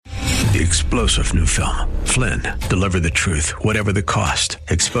The explosive new film, Flynn, deliver the truth, whatever the cost,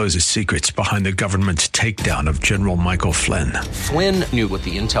 exposes secrets behind the government's takedown of General Michael Flynn. Flynn knew what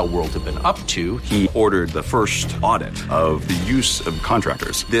the intel world had been up to. He ordered the first audit of the use of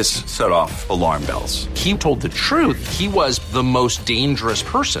contractors. This set off alarm bells. He told the truth. He was the most dangerous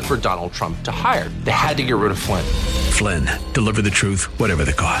person for Donald Trump to hire. They had to get rid of Flynn. Flynn, deliver the truth, whatever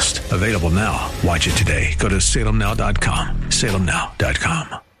the cost. Available now. Watch it today. Go to salemnow.com.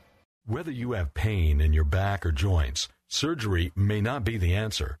 salemnow.com. Whether you have pain in your back or joints, surgery may not be the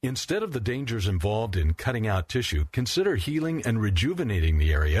answer. Instead of the dangers involved in cutting out tissue, consider healing and rejuvenating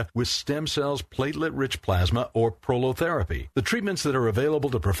the area with stem cells, platelet-rich plasma, or prolotherapy. The treatments that are available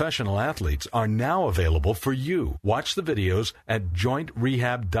to professional athletes are now available for you. Watch the videos at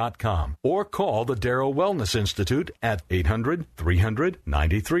jointrehab.com or call the Darrow Wellness Institute at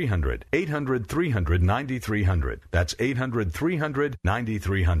 800-300-9300. 800-300-9300. That's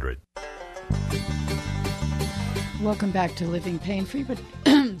 800-300-9300. Welcome back to Living Pain-Free, but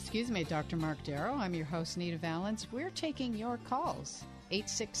excuse me, Dr. Mark Darrow. I'm your host, Nita Valens. We're taking your calls,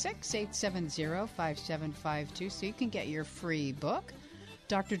 866-870-5752, so you can get your free book,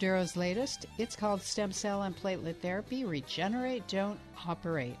 Dr. Darrow's latest. It's called Stem Cell and Platelet Therapy, Regenerate, Don't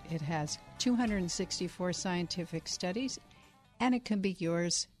Operate. It has 264 scientific studies, and it can be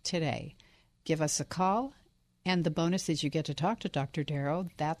yours today. Give us a call. And the bonus is you get to talk to Dr. Darrow.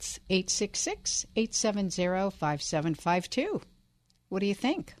 That's 866-870-5752. What do you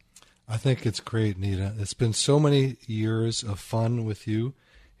think? I think it's great, Nita. It's been so many years of fun with you,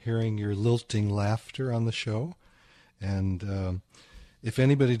 hearing your lilting laughter on the show. And if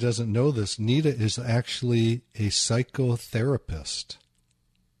anybody doesn't know this, Nita is actually a psychotherapist.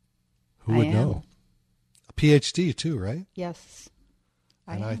 Who would know? A PhD too, right? Yes.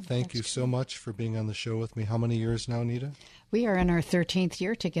 And I thank you so much for being on the show with me. How many years now, Nita? We are in our 13th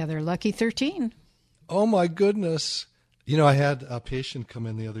year together. Lucky 13. Oh, my goodness. You know, I had a patient come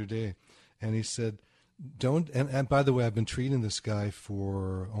in the other day, and he said, and by the way, I've been treating this guy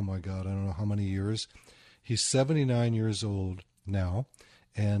for, oh, my God, I don't know how many years. He's 79 years old now,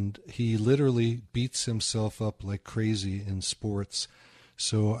 and he literally beats himself up like crazy in sports.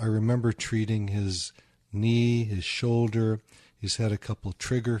 So I remember treating his knee, his shoulder. He's had a couple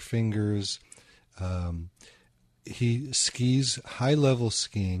trigger fingers. He skis high-level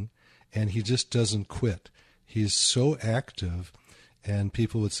skiing, and he just doesn't quit. He's so active, and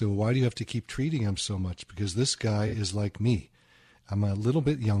people would say, well, why do you have to keep treating him so much? Because this guy is like me. I'm a little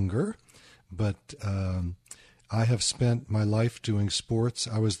bit younger, but I have spent my life doing sports.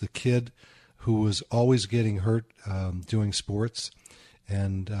 I was the kid who was always getting hurt doing sports,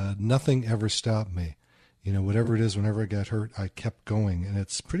 and nothing ever stopped me. You know, whatever it is, whenever I got hurt, I kept going. And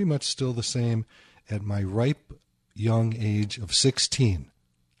it's pretty much still the same at my ripe young age of 16.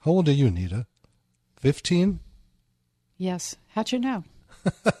 How old are you, Nita? 15? Yes. How'd you know?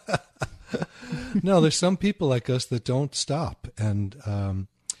 No, there's some people like us that don't stop. And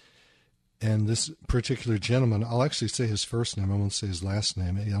this particular gentleman, I'll actually say his first name. I won't say his last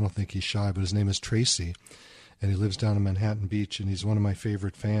name. I don't think he's shy, but his name is Tracy. And he lives down in Manhattan Beach, and he's one of my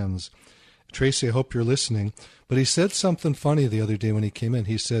favorite fans. Tracy, I hope you're listening. But he said something funny the other day when he came in.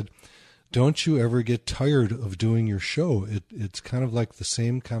 He said, don't you ever get tired of doing your show? It's kind of like the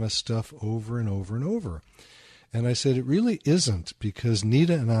same kind of stuff over and over and over. And I said, it really isn't, because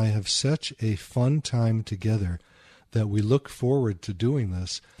Nita and I have such a fun time together that we look forward to doing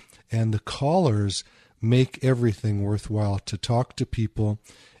this. And the callers make everything worthwhile, to talk to people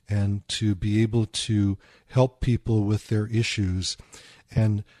and to be able to help people with their issues.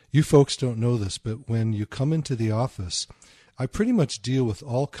 And you folks don't know this, but when you come into the office, I pretty much deal with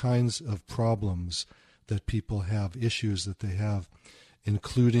all kinds of problems that people have, issues that they have,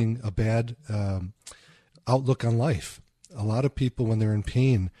 including a bad outlook on life. A lot of people, when they're in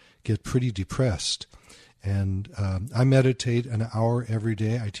pain, get pretty depressed. And I meditate an hour every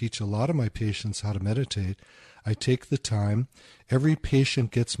day. I teach a lot of my patients how to meditate. I take the time. Every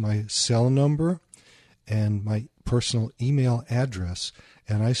patient gets my cell number and my personal email address,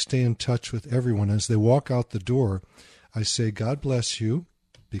 and I stay in touch with everyone. As they walk out the door, I say, God bless you,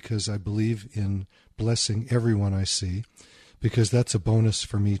 because I believe in blessing everyone I see, because that's a bonus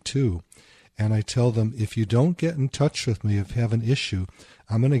for me too. And I tell them, if you don't get in touch with me, if you have an issue,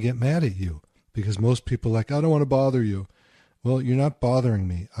 I'm going to get mad at you, because most people are like, I don't want to bother you. Well, you're not bothering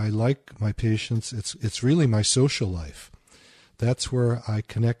me. I like my patients. It's really my social life. That's where I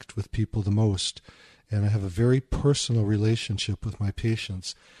connect with people the most. And I have a very personal relationship with my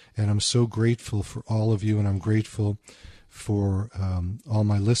patients. And I'm so grateful for all of you, and I'm grateful for all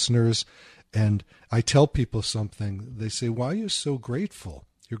my listeners. And I tell people something. They say, why are you so grateful?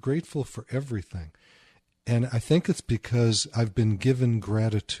 You're grateful for everything. And I think it's because I've been given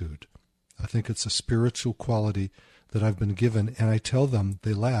gratitude. I think it's a spiritual quality that I've been given. And I tell them,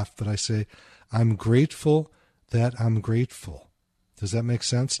 they laugh, but I say, I'm grateful that I'm grateful. Does that make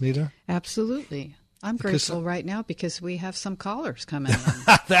sense, Nita? Absolutely. I'm grateful right now because we have some callers coming in.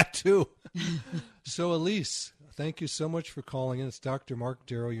 That too. So, Elise, thank you so much for calling in. It's Dr. Mark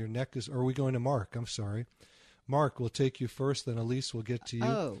Darrow. Your neck is, or are we going to Mark? I'm sorry. Mark, we'll take you first, then Elise will get to you.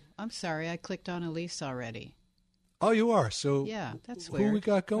 Oh, I'm sorry. I clicked on Elise already. Oh, you are? So yeah, that's weird. Who we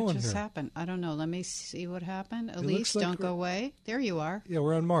got going what just here? happened? I don't know. Let me see what happened. Elise, like don't go away. There you are. Yeah,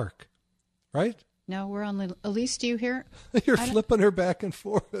 we're on Mark, right? No, we're on Elise. Do you hear? You're flipping her back and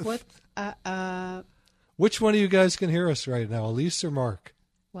forth. What? Which one of you guys can hear us right now, Elise or Mark?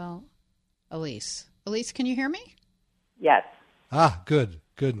 Well, Elise. Elise, can you hear me? Yes. Ah, good,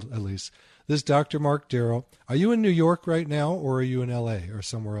 Elise. This is Dr. Mark Darrow. Are you in New York right now, or are you in L.A. or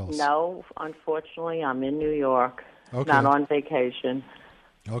somewhere else? No, unfortunately, I'm in New York. Okay. Not on vacation.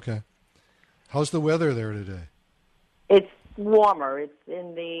 Okay. How's the weather there today? It's warmer. It's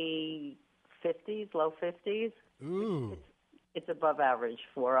in the 50s, low 50s. Ooh. It's above average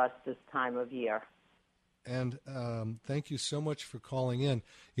for us this time of year. And thank you so much for calling in.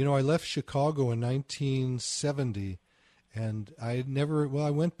 You know, I left Chicago in 1970, and I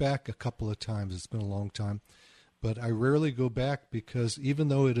went back a couple of times. It's been a long time. But I rarely go back because even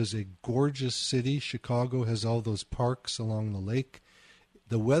though it is a gorgeous city, Chicago has all those parks along the lake,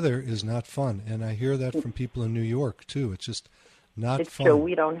 the weather is not fun. And I hear that from people in New York, too. It's just not fun. It's true.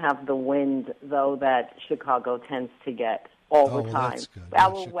 We don't have the wind, though, that Chicago tends to get all the time. That's good.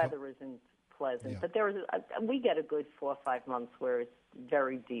 Our weather isn't pleasant. Yeah. But we get a good 4 or 5 months where it's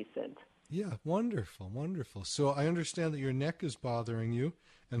very decent. Yeah, wonderful, wonderful. So I understand that your neck is bothering you.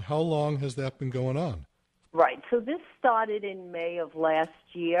 And how long has that been going on? Right. So this started in May of last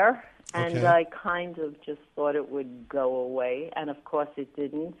year, and Okay. I kind of just thought it would go away, and of course it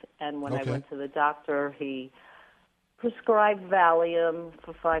didn't. And when I went to the doctor, he prescribed Valium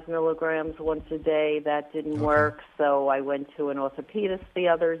for 5 milligrams once a day. That didn't work, so I went to an orthopedist the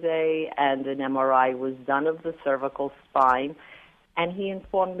other day, and an MRI was done of the cervical spine, and he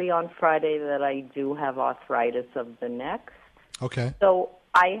informed me on Friday that I do have arthritis of the neck. Okay. So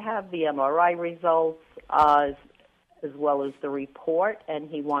I have the MRI results as well as the report, and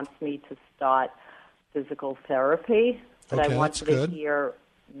he wants me to start physical therapy. But I wanted to hear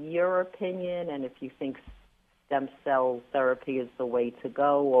your opinion and if you think stem cell therapy is the way to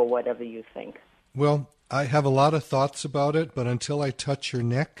go or whatever you think. Well, I have a lot of thoughts about it, but until I touch your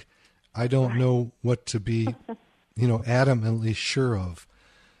neck, I don't know what to be, adamantly sure of.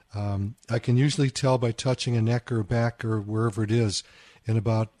 I can usually tell by touching a neck or back or wherever it is in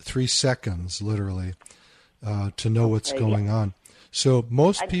about 3 seconds, literally, to know what's going on. So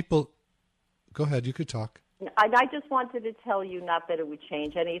most people, go ahead, you could talk. I just wanted to tell you, not that it would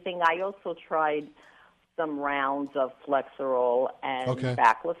change anything, I also tried some rounds of Flexerol and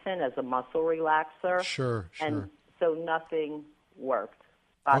Baclofen as a muscle relaxer. Sure. And so nothing worked,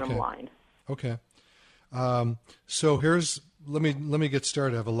 bottom line. Okay. So let me get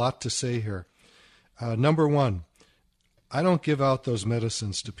started. I have a lot to say here. Number one, I don't give out those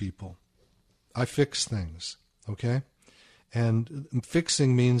medicines to people. I fix things, okay? And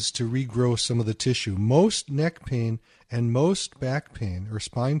fixing means to regrow some of the tissue. Most neck pain and most back pain or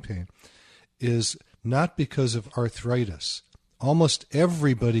spine pain is not because of arthritis. Almost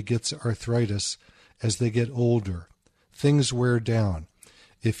everybody gets arthritis as they get older. Things wear down.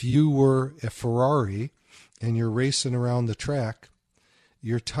 If you were a Ferrari and you're racing around the track,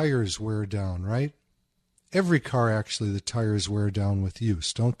 your tires wear down, right? Every car, actually, the tires wear down with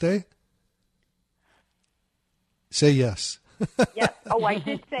use, don't they? Say yes. Yes. Oh, I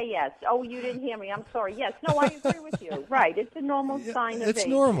did say yes. Oh, you didn't hear me. I'm sorry. Yes. No, I agree with you. Right. It's a normal sign of age. It's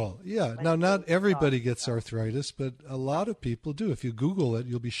normal. Yeah. Now, not everybody gets arthritis, but a lot of people do. If you Google it,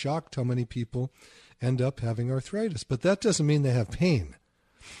 you'll be shocked how many people end up having arthritis. But that doesn't mean they have pain.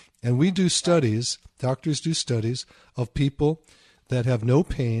 And we do studies, doctors do studies of people that have no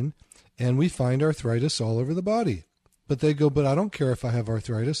pain, and we find arthritis all over the body. But they go, but I don't care if I have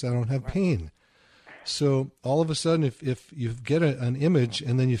arthritis, I don't have pain. So all of a sudden, if you get an image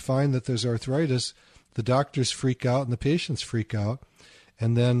and then you find that there's arthritis, the doctors freak out and the patients freak out.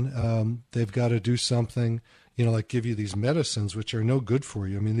 And then they've got to do something, like give you these medicines, which are no good for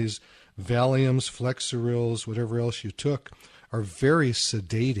you. I mean, these Valiums, Flexerils, whatever else you took, are very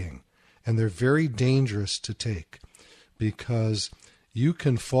sedating. And they're very dangerous to take because you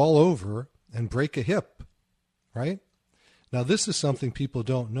can fall over and break a hip, right? Now, this is something people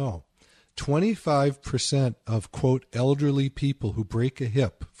don't know. 25% of, quote, elderly people who break a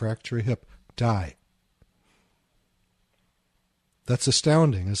hip, fracture a hip, die. That's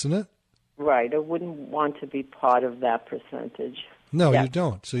astounding, isn't it? Right. I wouldn't want to be part of that percentage. No, yes. You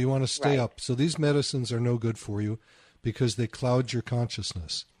don't. So you want to stay right. up. So these medicines are no good for you because they cloud your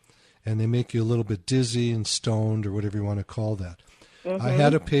consciousness and they make you a little bit dizzy and stoned or whatever you want to call that. Mm-hmm. I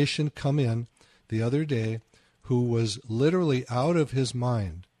had a patient come in the other day who was literally out of his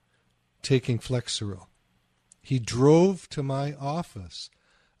mind taking Flexeril. He drove to my office.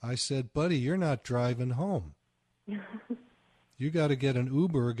 I said, buddy, you're not driving home. You got to get an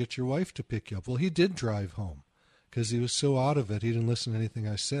Uber or get your wife to pick you up. Well, he did drive home because he was so out of it, he didn't listen to anything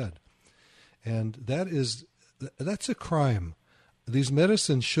I said. And that's a crime. These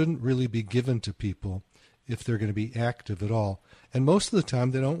medicines shouldn't really be given to people if they're going to be active at all. And most of the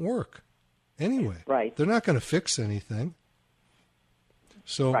time, they don't work anyway. Right. They're not going to fix anything.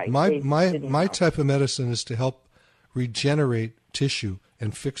 So right. my type of medicine is to help regenerate tissue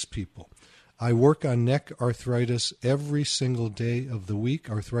and fix people. I work on neck arthritis every single day of the week,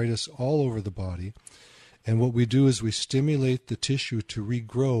 arthritis all over the body. And what we do is we stimulate the tissue to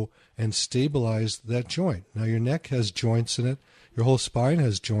regrow and stabilize that joint. Now, your neck has joints in it. Your whole spine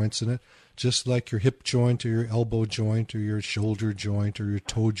has joints in it, just like your hip joint or your elbow joint or your shoulder joint or your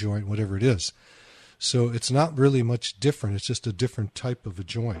toe joint, whatever it is. So it's not really much different. It's just a different type of a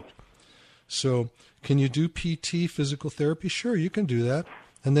joint. So can you do PT, physical therapy? Sure, you can do that.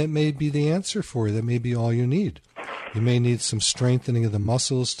 And that may be the answer for you. That may be all you need. You may need some strengthening of the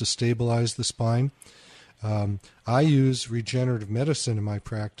muscles to stabilize the spine. I use regenerative medicine in my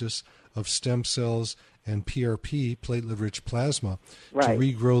practice of stem cells and PRP, platelet-rich plasma, right. to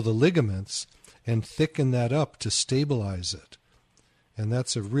regrow the ligaments and thicken that up to stabilize it. And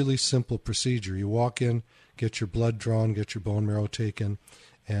that's a really simple procedure. You walk in, get your blood drawn, get your bone marrow taken,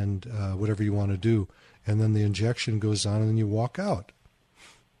 and whatever you want to do. And then the injection goes on, and then you walk out.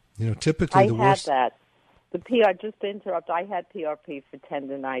 You know, typically the worst... I had that. The PR, just to interrupt, I had PRP for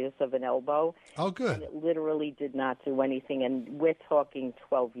tendonitis of an elbow. Oh, good. And it literally did not do anything. And we're talking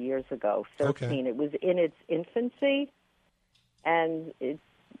 12 years ago, 13. Okay. It was in its infancy, and it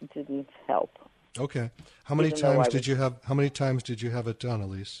didn't help. Okay. How many times did you have it done,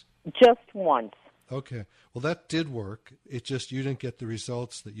 Elise? Just once. Okay. Well, that did work. It just you didn't get the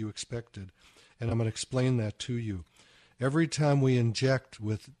results that you expected. And I'm going to explain that to you. Every time we inject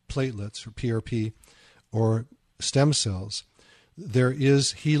with platelets or PRP or stem cells, there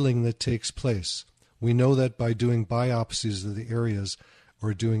is healing that takes place. We know that by doing biopsies of the areas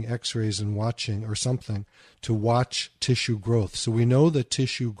or doing x-rays and watching or something to watch tissue growth. So we know that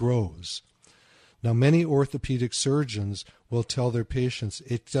tissue grows. Now, many orthopedic surgeons will tell their patients,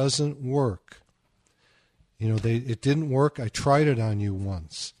 it doesn't work. You know, it didn't work. I tried it on you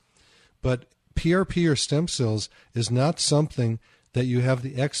once. But PRP or stem cells is not something that you have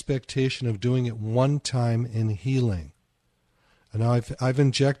the expectation of doing it one time in healing. And now I've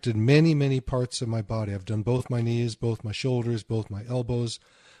injected many, many parts of my body. I've done both my knees, both my shoulders, both my elbows,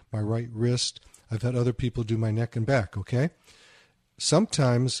 my right wrist. I've had other people do my neck and back, okay?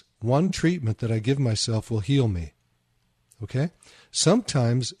 Sometimes one treatment that I give myself will heal me, okay?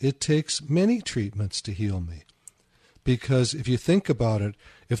 Sometimes it takes many treatments to heal me. Because if you think about it,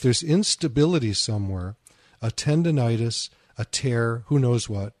 if there's instability somewhere, a tendonitis, a tear, who knows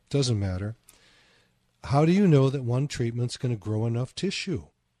what, doesn't matter, how do you know that one treatment's going to grow enough tissue?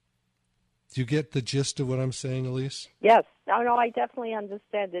 Do you get the gist of what I'm saying, Elise? Yes. No, I definitely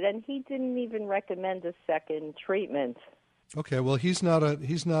understand it. And he didn't even recommend a second treatment. Okay, well, he's not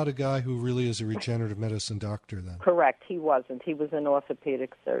a guy who really is a regenerative medicine doctor then. Correct, he wasn't. He was an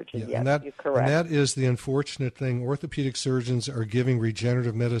orthopedic surgeon. Yeah, yes, you're correct. And that is the unfortunate thing. Orthopedic surgeons are giving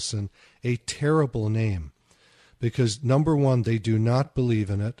regenerative medicine a terrible name because, number one, they do not believe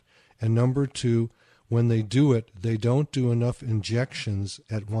in it, and number two, when they do it, they don't do enough injections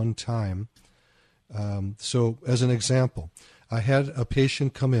at one time. So, as an example, I had a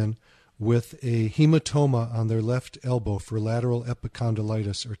patient come in with a hematoma on their left elbow for lateral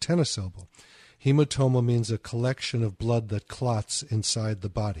epicondylitis or tennis elbow. Hematoma means a collection of blood that clots inside the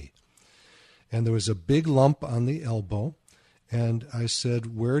body. And there was a big lump on the elbow, and I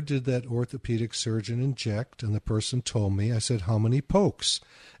said, where did that orthopedic surgeon inject? And the person told me. I said, how many pokes?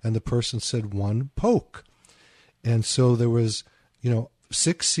 And the person said, 1 poke. And so there was,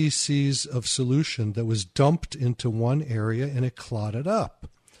 6 cc's of solution that was dumped into one area, and it clotted up.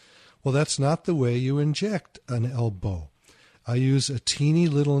 Well, that's not the way you inject an elbow. I use a teeny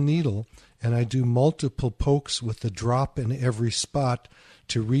little needle, and I do multiple pokes with a drop in every spot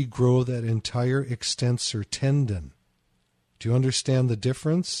to regrow that entire extensor tendon. Do you understand the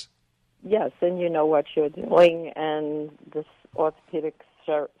difference? Yes, and you know what you're doing, and the orthopedic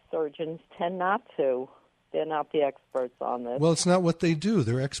surgeons tend not to. They're not the experts on this. Well, it's not what they do.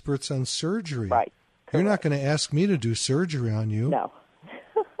 They're experts on surgery. Right. Correct. You're not going to ask me to do surgery on you. No.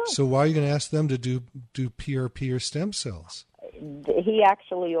 So why are you going to ask them to do PRP or stem cells? He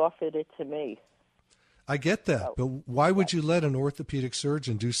actually offered it to me. I get that, but why would you let an orthopedic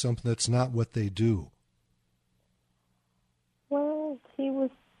surgeon do something that's not what they do? Well, he was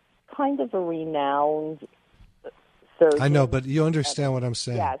kind of a renowned surgeon. I know, but you understand what I'm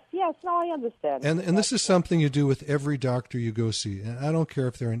saying. Yes, no, I understand. And this is something you do with every doctor you go see. And I don't care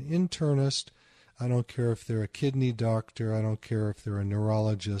if they're an internist, I don't care if they're a kidney doctor, I don't care if they're a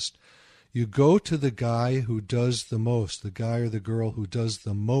neurologist. You go to the guy who does the most, the guy or the girl who does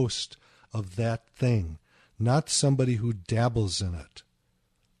the most of that thing, not somebody who dabbles in it.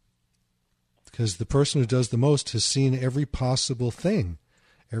 Because the person who does the most has seen every possible thing,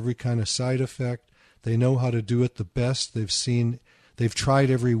 every kind of side effect. They know how to do it the best. They've tried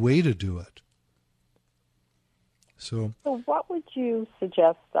every way to do it. So what would you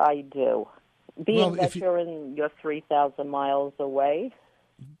suggest I do? Being that you're 3,000 miles away?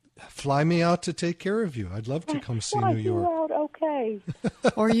 Fly me out to take care of you. I'd love to come see New York. Out, okay.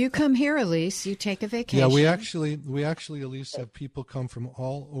 Or you come here, Elise. You take a vacation. Yeah, we actually, Elise, have people come from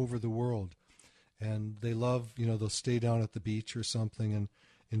all over the world. And they love, they'll stay down at the beach or something and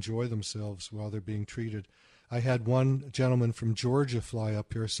enjoy themselves while they're being treated. I had one gentleman from Georgia fly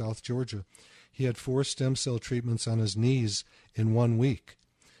up here, South Georgia. He had 4 stem cell treatments on his knees in 1 week,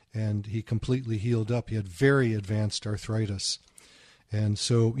 and he completely healed up. He had very advanced arthritis. And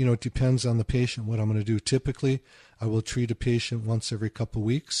so, it depends on the patient what I'm going to do. Typically, I will treat a patient once every couple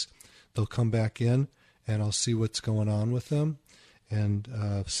weeks. They'll come back in, and I'll see what's going on with them and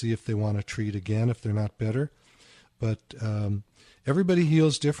see if they want to treat again if they're not better. But everybody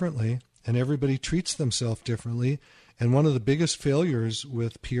heals differently, and everybody treats themselves differently. And one of the biggest failures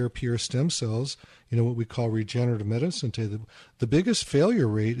with PRP or stem cells, what we call regenerative medicine today, the biggest failure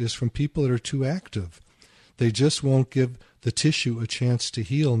rate is from people that are too active. They just won't give the tissue a chance to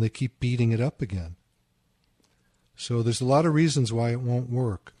heal, and they keep beating it up again. So there's a lot of reasons why it won't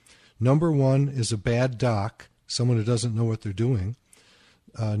work. Number 1 is a bad doc, someone who doesn't know what they're doing.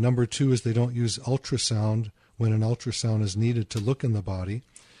 Number 2 is they don't use ultrasound when an ultrasound is needed to look in the body.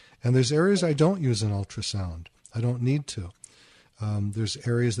 And there's areas I don't use an ultrasound. I don't need to. There's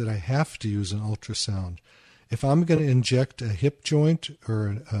areas that I have to use an ultrasound. If I'm going to inject a hip joint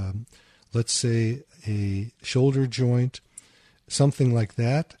or, let's say, a shoulder joint, something like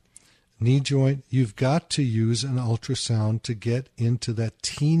that, knee joint, you've got to use an ultrasound to get into that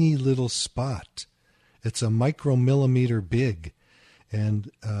teeny little spot. It's a micromillimeter big.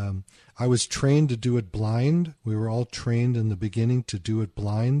 And I was trained to do it blind. We were all trained in the beginning to do it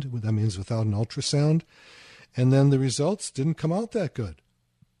blind. That means without an ultrasound. And then the results didn't come out that good.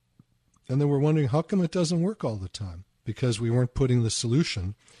 And then we're wondering, how come it doesn't work all the time? Because we weren't putting the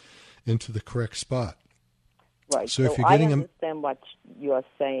solution into the correct spot. Right. So if you're getting I understand what you're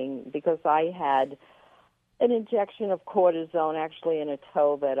saying, because I had an injection of cortisone actually in a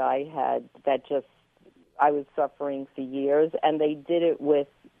toe that I had I was suffering for years, and they did it with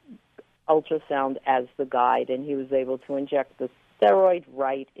ultrasound as the guide, and he was able to inject the steroid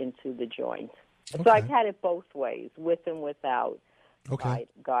right into the joint. Okay. So I've had it both ways, with and without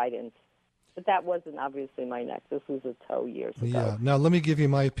guidance. But that wasn't obviously my neck. This was a toe years ago. Yeah. Now, let me give you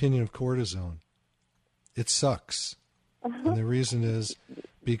my opinion of cortisone. It sucks. And the reason is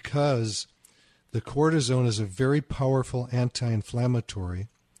because the cortisone is a very powerful anti-inflammatory.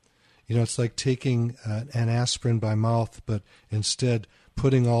 It's like taking an aspirin by mouth, but instead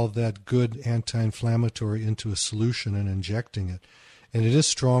putting all of that good anti-inflammatory into a solution and injecting it. And it is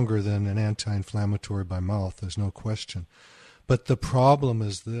stronger than an anti-inflammatory by mouth, there's no question. But the problem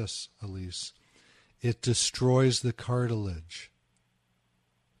is this, Elise. It destroys the cartilage.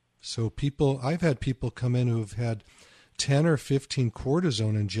 So I've had people come in who have had 10 or 15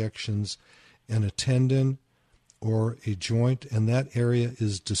 cortisone injections in a tendon or a joint, and that area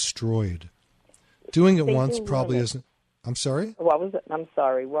is destroyed. Doing it once probably isn't... I'm sorry? What was it? I'm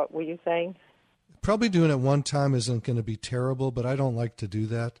sorry. What were you saying? Probably doing it one time isn't going to be terrible, but I don't like to do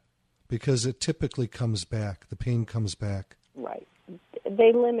that because it typically comes back. The pain comes back. Right.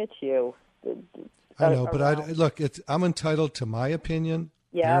 They limit you. I know, but I'm entitled to my opinion.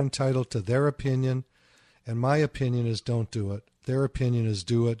 Yeah. They're entitled to their opinion, and my opinion is don't do it. Their opinion is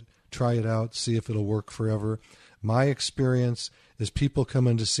do it, try it out, see if it'll work forever. My experience is people come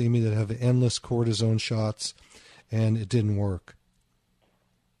in to see me that have endless cortisone shots, and it didn't work.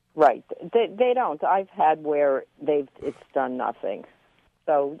 Right. They don't. I've had where it's done nothing.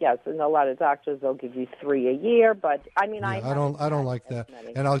 So yes, and a lot of doctors they'll give you 3 a year, but I mean, I don't like that.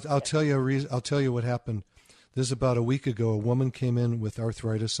 And I'll tell you I'll tell you what happened. This is about a week ago. A woman came in with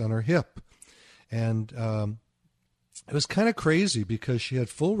arthritis on her hip, and it was kind of crazy because she had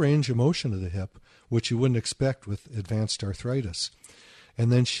full range of motion of the hip, which you wouldn't expect with advanced arthritis.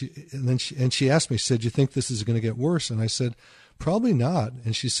 And then she asked me, she said, "You think this is going to get worse?" And I said, "Probably not."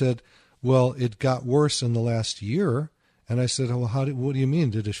 And she said, "Well, it got worse in the last year." And I said, "Well, what do you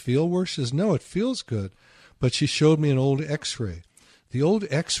mean? Did it feel worse?" She says, "No, it feels good." But she showed me an old X-ray. The old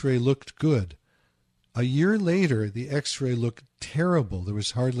X-ray looked good. A year later, the X-ray looked terrible. There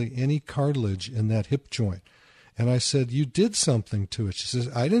was hardly any cartilage in that hip joint. And I said, "You did something to it." She says,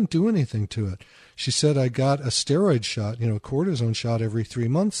 "I didn't do anything to it." She said, "I got a steroid shot, a cortisone shot every 3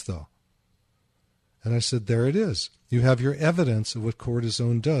 months, though." And I said, "There it is. You have your evidence of what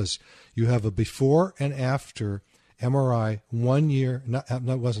cortisone does. You have a before and after MRI 1 year, not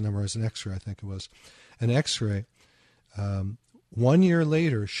it wasn't MRI, it was an X-ray, I think it was, an X-ray 1 year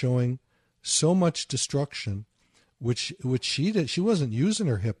later showing so much destruction, which she did. She wasn't using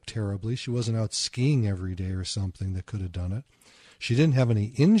her hip terribly. She wasn't out skiing every day or something that could have done it. She didn't have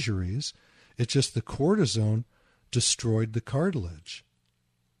any injuries. It's just the cortisone destroyed the cartilage.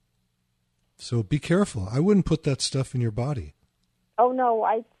 So be careful. I wouldn't put that stuff in your body. Oh, no,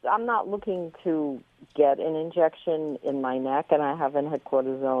 I'm not looking to get an injection in my neck, and I haven't had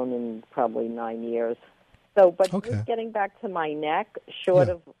cortisone in probably 9 years. So, but just getting back to my neck, short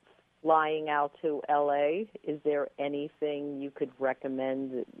of flying out to L.A., is there anything you could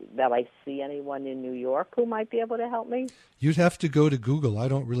recommend that I see anyone in New York who might be able to help me? You'd have to go to Google. I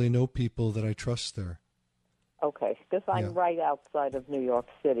don't really know people that I trust there. Okay, because I'm right outside of New York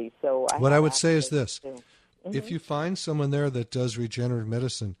City. So what I would say is this. If you find someone there that does regenerative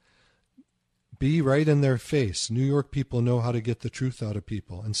medicine, be right in their face. New York people know how to get the truth out of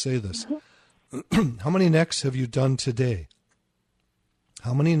people, and say this. How many necks have you done today?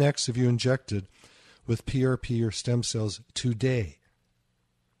 How many necks have you injected with PRP or stem cells today?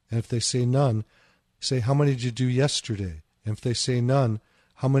 And if they say none, say, how many did you do yesterday? And if they say none,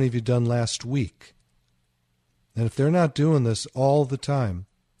 how many have you done last week? And if they're not doing this all the time,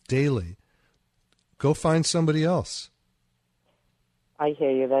 daily, go find somebody else. I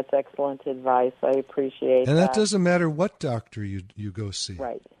hear you. That's excellent advice. I appreciate that. And that doesn't matter what doctor you go see.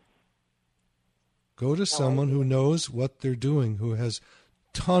 Right. Go to someone who knows what they're doing, who has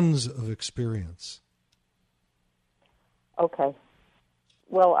tons of experience. Okay.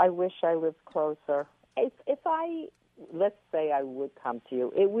 Well, I wish I lived closer. Let's say I would come to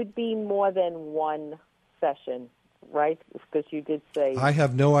you, it would be more than one session, right? Because you did say... I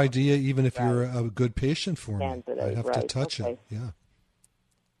have no idea, even if you're a good patient for me. I'd have to touch it, yeah.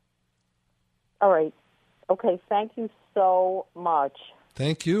 All right. Okay, thank you so much.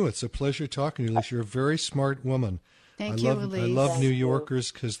 Thank you. It's a pleasure talking to you, Elise. You're a very smart woman. Thank you, Elise. I love New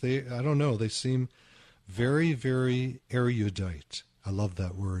Yorkers because they seem very, very erudite. I love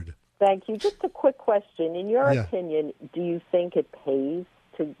that word. Thank you. Just a quick question. In your opinion, do you think it pays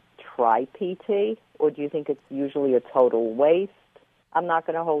to try PT, or do you think it's usually a total waste? I'm not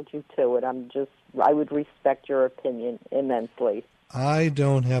going to hold you to it. I would respect your opinion immensely. I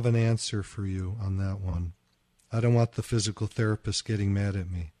don't have an answer for you on that one. I don't want the physical therapist getting mad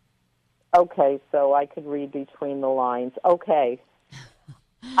at me. Okay, so I could read between the lines. Okay.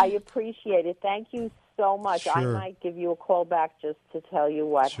 I appreciate it. Thank you so much. Sure. I might give you a call back just to tell you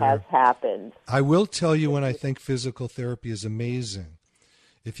what has happened. I will tell you when I think physical therapy is amazing.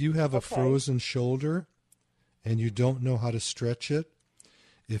 If you have a frozen shoulder and you don't know how to stretch it,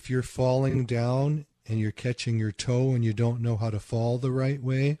 if you're falling down and you're catching your toe and you don't know how to fall the right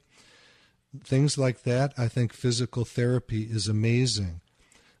way, things like that, I think physical therapy is amazing.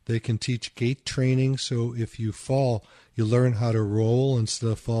 They can teach gait training, so if you fall, you learn how to roll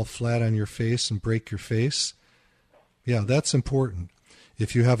instead of fall flat on your face and break your face. Yeah, that's important.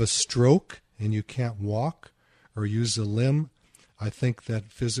 If you have a stroke and you can't walk or use a limb, I think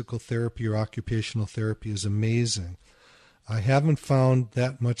that physical therapy or occupational therapy is amazing. I haven't found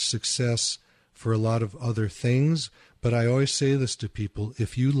that much success for a lot of other things, but I always say this to people,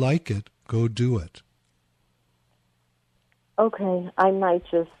 if you like it, go do it. Okay, I might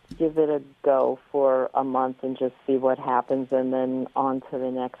just give it a go for a month and just see what happens, and then on to the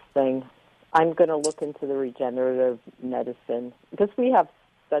next thing. I'm going to look into the regenerative medicine because we have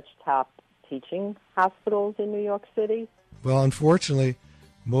such top teaching hospitals in New York City. Well, unfortunately,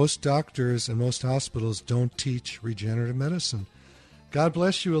 most doctors and most hospitals don't teach regenerative medicine. God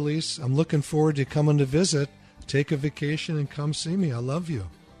bless you, Elise. I'm looking forward to coming to visit. Take a vacation and come see me. I love you.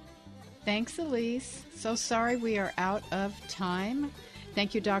 Thanks, Elise. So sorry we are out of time.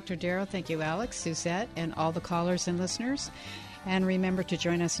 Thank you, Dr. Darrow. Thank you, Alex, Suzette, and all the callers and listeners. And remember to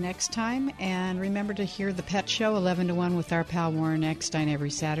join us next time. And remember to hear The Pet Show, 11 to 1 with our pal Warren Eckstein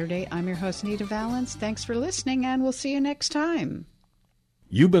every Saturday. I'm your host, Nita Valens. Thanks for listening, and we'll see you next time.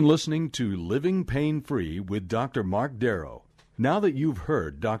 You've been listening to Living Pain-Free with Dr. Mark Darrow. Now that you've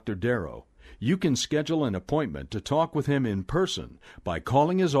heard Dr. Darrow, you can schedule an appointment to talk with him in person by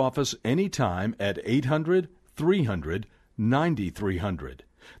calling his office anytime at 800-300-9300.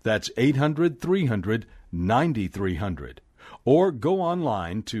 That's 800-300-9300. Or go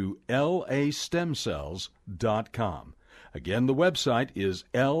online to lastemcells.com. Again, the website is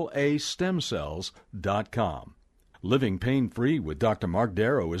lastemcells.com. Living Pain-Free with Dr. Mark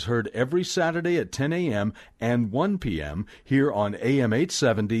Darrow is heard every Saturday at 10 a.m. and 1 p.m. here on AM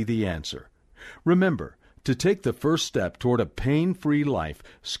 870 The Answer. Remember, to take the first step toward a pain-free life,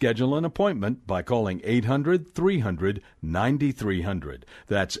 schedule an appointment by calling 800-300-9300.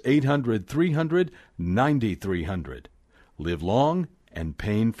 That's 800-300-9300. Live long and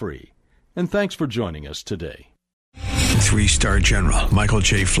pain-free. And thanks for joining us today. 3-star General Michael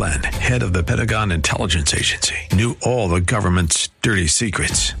J. Flynn, head of the Pentagon Intelligence Agency, knew all the government's dirty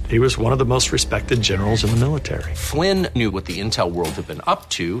secrets. He was one of the most respected generals in the military. Flynn knew what the intel world had been up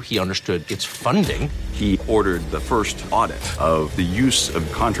to. He understood its funding. He ordered the first audit of the use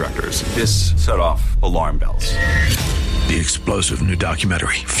of contractors. This set off alarm bells. The explosive new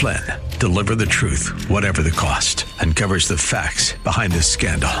documentary, Flynn, Deliver the Truth, Whatever the Cost, uncovers the facts behind this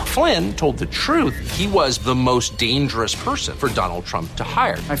scandal. Flynn told the truth. He was the most dangerous person for Donald Trump to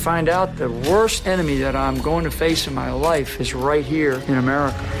hire. I find out the worst enemy that I'm going to face in my life is right here in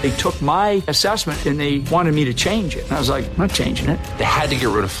America. They took my assessment and they wanted me to change it. And I was like, I'm not changing it. They had to get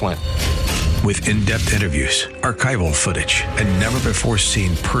rid of Flynn. With in-depth interviews, archival footage, and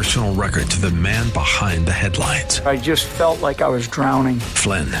never-before-seen personal records of the man behind the headlines. I just felt like I was drowning.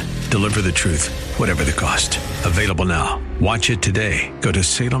 Flynn, Deliver the Truth, Whatever the Cost. Available now. Watch it today. Go to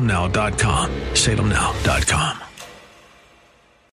salemnow.com. salemnow.com.